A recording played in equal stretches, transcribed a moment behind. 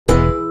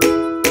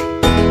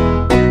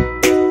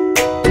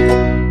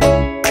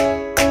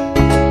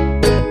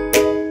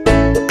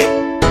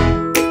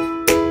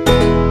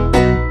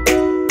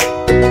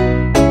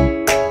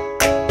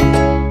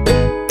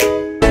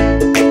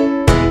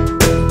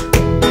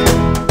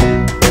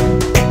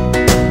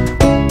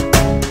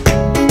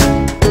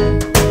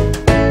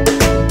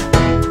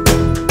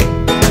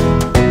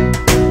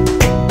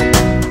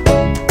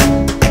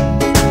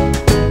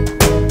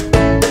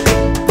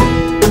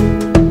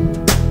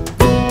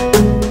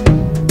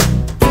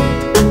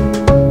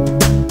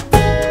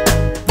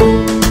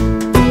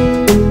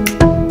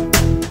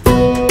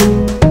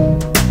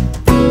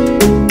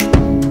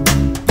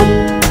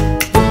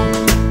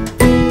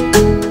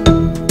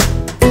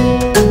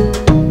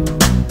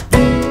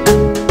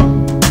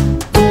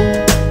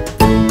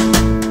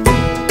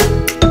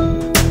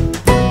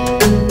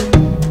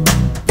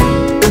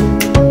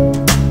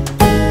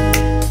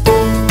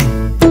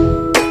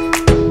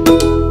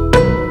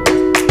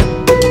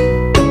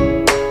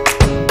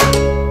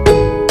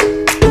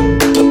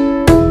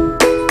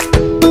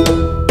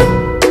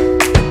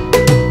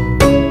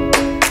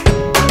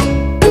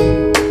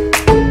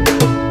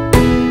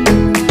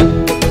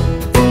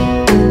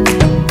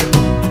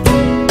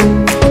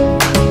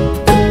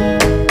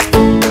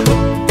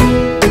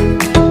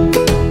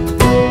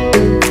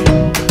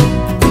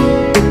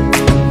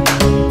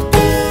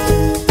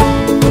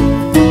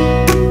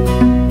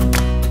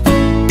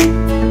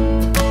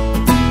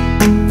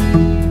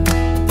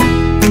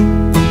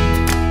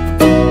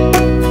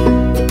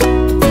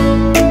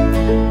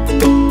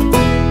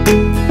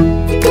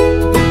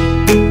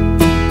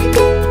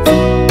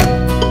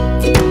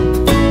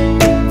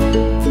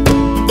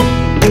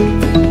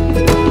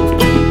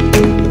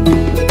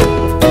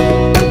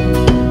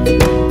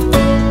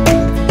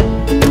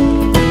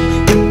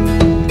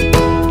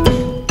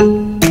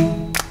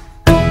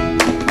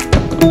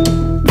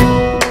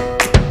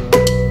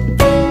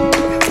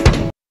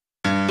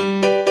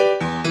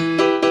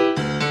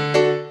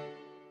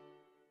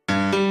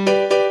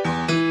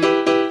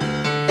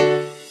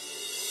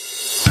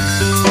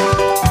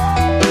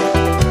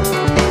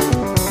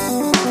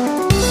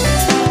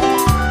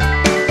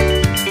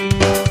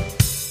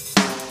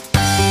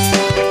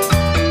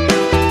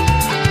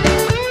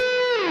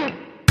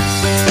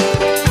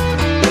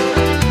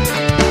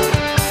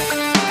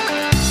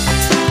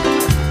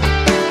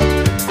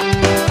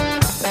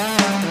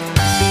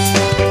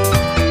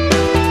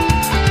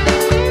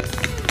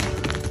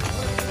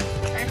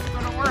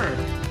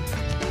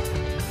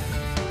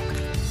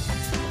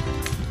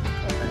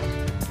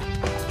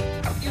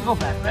You go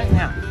back right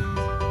now.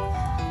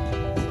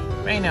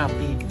 Right now,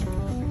 Pete.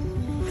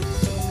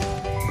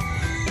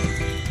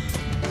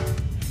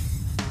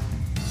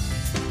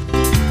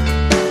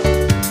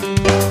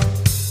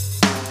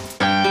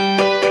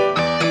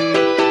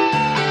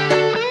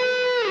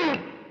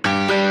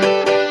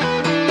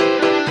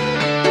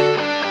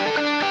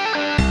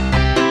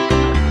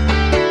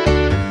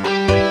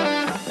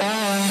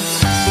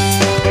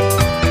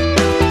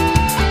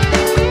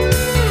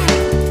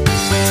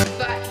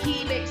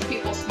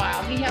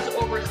 He has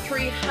over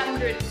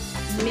 300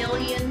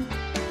 million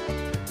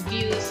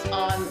views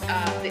on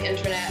the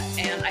internet,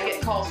 and I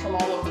get calls from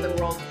all over the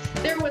world.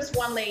 There was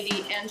one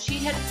lady, and she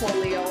had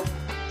polio.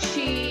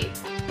 She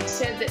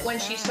said that when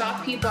she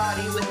saw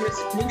Peabody with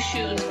his new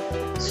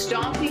shoes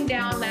stomping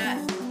down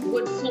that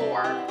wood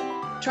floor,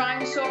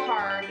 trying so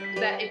hard,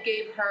 that it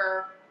gave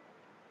her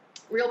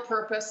real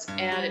purpose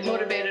and it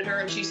motivated her.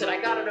 And she said,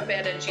 I got out of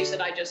bed, and she said,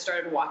 I just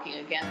started walking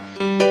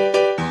again.